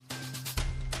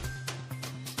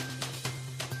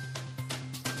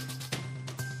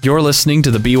You're listening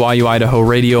to the BYU Idaho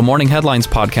Radio Morning Headlines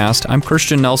Podcast. I'm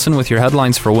Christian Nelson with your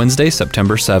headlines for Wednesday,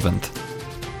 September 7th.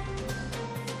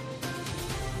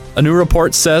 A new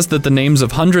report says that the names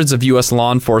of hundreds of U.S.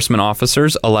 law enforcement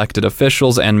officers, elected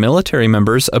officials, and military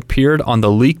members appeared on the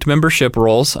leaked membership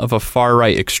rolls of a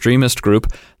far-right extremist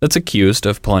group that's accused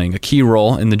of playing a key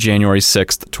role in the January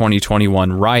 6,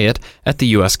 2021 riot at the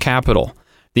U.S. Capitol.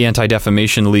 The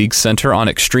Anti-Defamation League Center on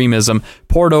Extremism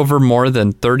poured over more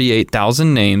than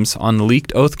 38,000 names on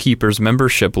leaked Oath Keepers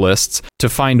membership lists to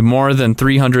find more than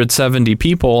 370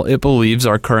 people it believes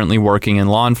are currently working in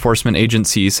law enforcement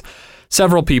agencies.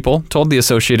 Several people told the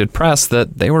Associated Press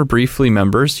that they were briefly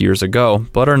members years ago,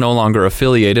 but are no longer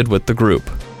affiliated with the group.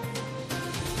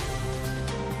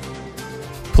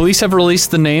 Police have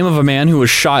released the name of a man who was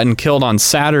shot and killed on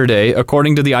Saturday.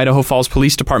 According to the Idaho Falls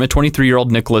Police Department,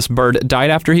 23-year-old Nicholas Bird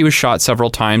died after he was shot several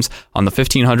times on the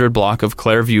 1500 block of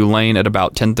Clairview Lane at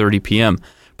about 10:30 p.m.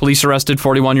 Police arrested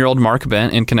 41-year-old Mark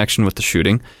Bent in connection with the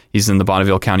shooting. He's in the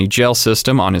Bonneville County Jail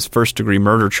System on his first-degree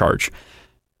murder charge.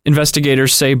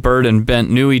 Investigators say Bird and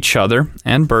Bent knew each other,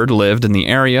 and Bird lived in the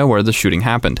area where the shooting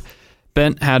happened.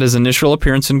 Bent had his initial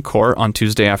appearance in court on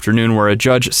Tuesday afternoon, where a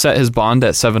judge set his bond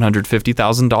at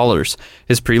 $750,000.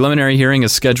 His preliminary hearing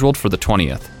is scheduled for the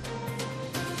 20th.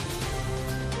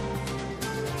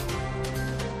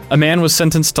 A man was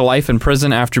sentenced to life in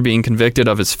prison after being convicted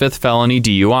of his fifth felony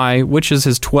DUI, which is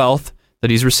his 12th that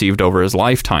he's received over his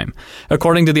lifetime.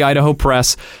 According to the Idaho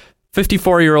Press,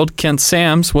 54-year-old Kent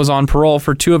Sams was on parole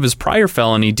for two of his prior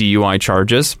felony DUI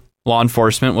charges. Law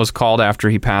enforcement was called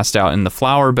after he passed out in the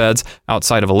flower beds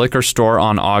outside of a liquor store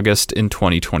on August in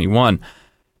 2021.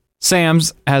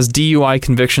 Sams has DUI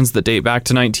convictions that date back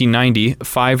to 1990.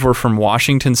 5 were from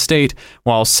Washington State,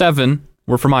 while 7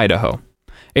 were from Idaho.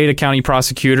 Ada County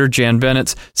prosecutor Jan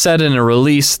Bennett said in a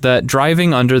release that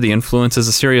driving under the influence is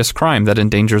a serious crime that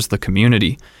endangers the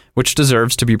community, which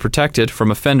deserves to be protected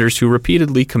from offenders who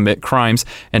repeatedly commit crimes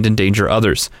and endanger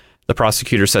others. The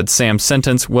prosecutor said Sam's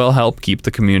sentence will help keep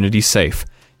the community safe.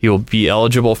 He will be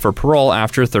eligible for parole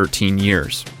after 13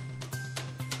 years.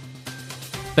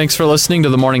 Thanks for listening to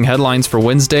the morning headlines for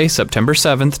Wednesday, September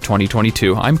 7th,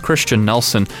 2022. I'm Christian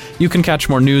Nelson. You can catch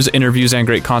more news, interviews, and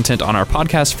great content on our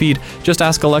podcast feed. Just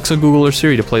ask Alexa, Google, or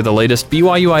Siri to play the latest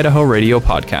BYU Idaho Radio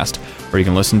podcast. Or you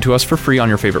can listen to us for free on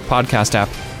your favorite podcast app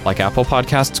like Apple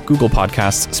Podcasts, Google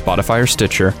Podcasts, Spotify, or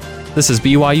Stitcher. This is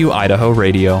BYU Idaho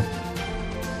Radio.